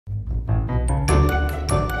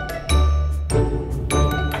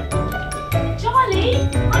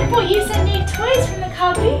I bought you some new toys from the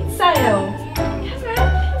car boot sale. Come on,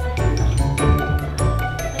 come on.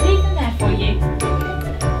 I'll leave them there for you.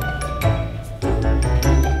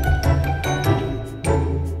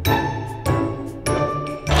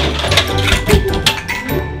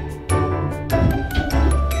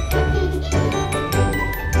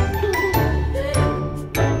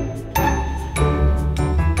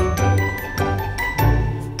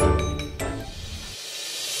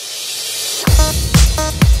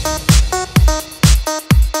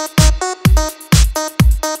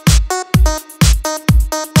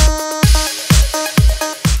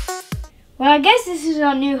 Well, I guess this is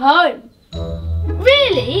our new home.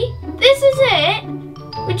 Really? This is it?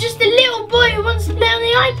 We're just a little boy who wants to play on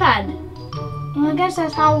the iPad. Well, I guess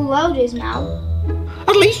that's how the world is now.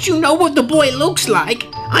 At least you know what the boy looks like.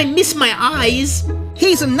 I miss my eyes.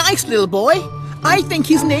 He's a nice little boy. I think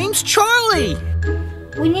his name's Charlie.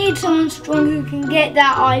 We need someone strong who can get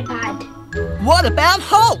that iPad. What about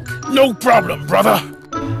Hulk? No problem, brother.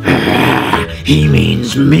 He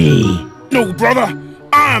means me. No, brother.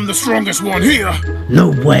 I'm the strongest one here. No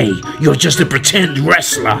way. You're just a pretend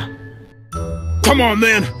wrestler. Come on,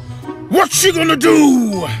 then. What's she gonna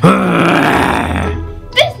do?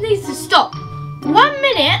 This needs to stop. 1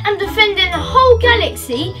 minute I'm defending the whole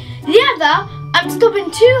galaxy, the other I'm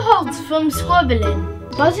stopping 2 Hulks from squabbling.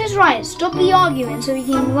 Buzz is right, stop the argument so we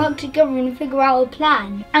can work together and figure out a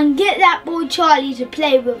plan. And get that boy Charlie to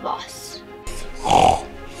play with us.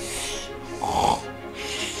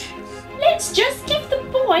 Let's just give the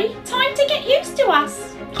boy time to get used to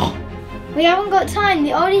us. We haven't got time,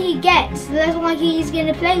 the older he gets, the less likely he's going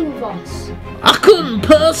to play with us. I couldn't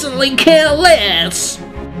personally care less.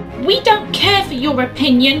 We don't care for your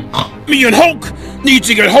opinion. Me and Hulk need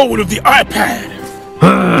to get hold of the iPad.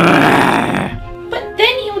 But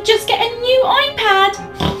then he'll just get a new iPad.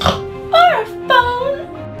 Or a phone.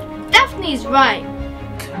 Daphne's right.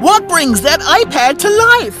 What brings that iPad to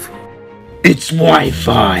life? It's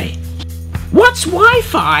Wi-Fi. What's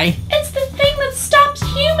Wi-Fi? It's the thing that stops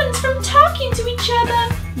humans from talking to each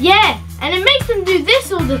other. Yeah, and it makes them do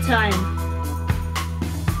this all the time.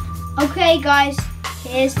 Okay guys,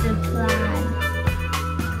 here's the plan.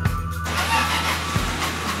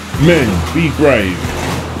 Men, be brave.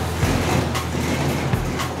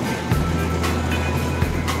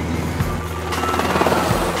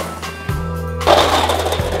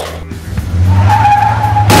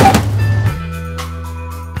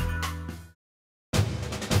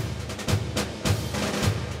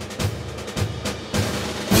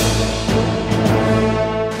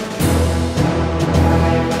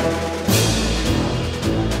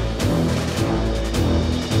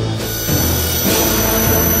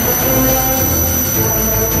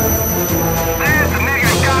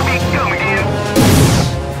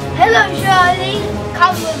 Hello Charlie,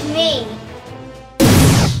 come with me.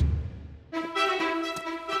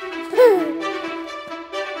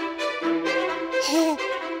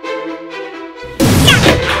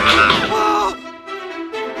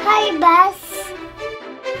 Hi Buzz.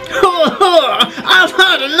 I've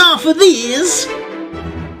had enough of these.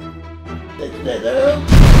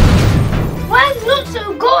 Where's Lotso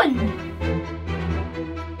gone?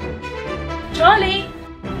 Charlie?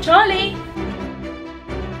 Charlie?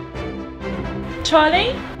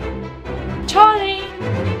 Charlie? Charlie?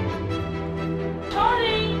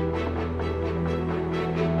 Charlie?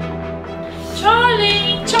 Charlie?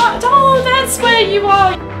 Oh, that's where you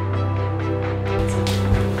are!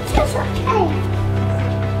 It's okay.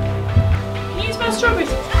 Can you use my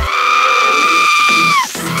strawberries?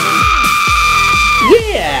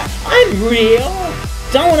 Yeah, I'm real.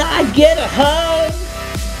 Don't I get a hug?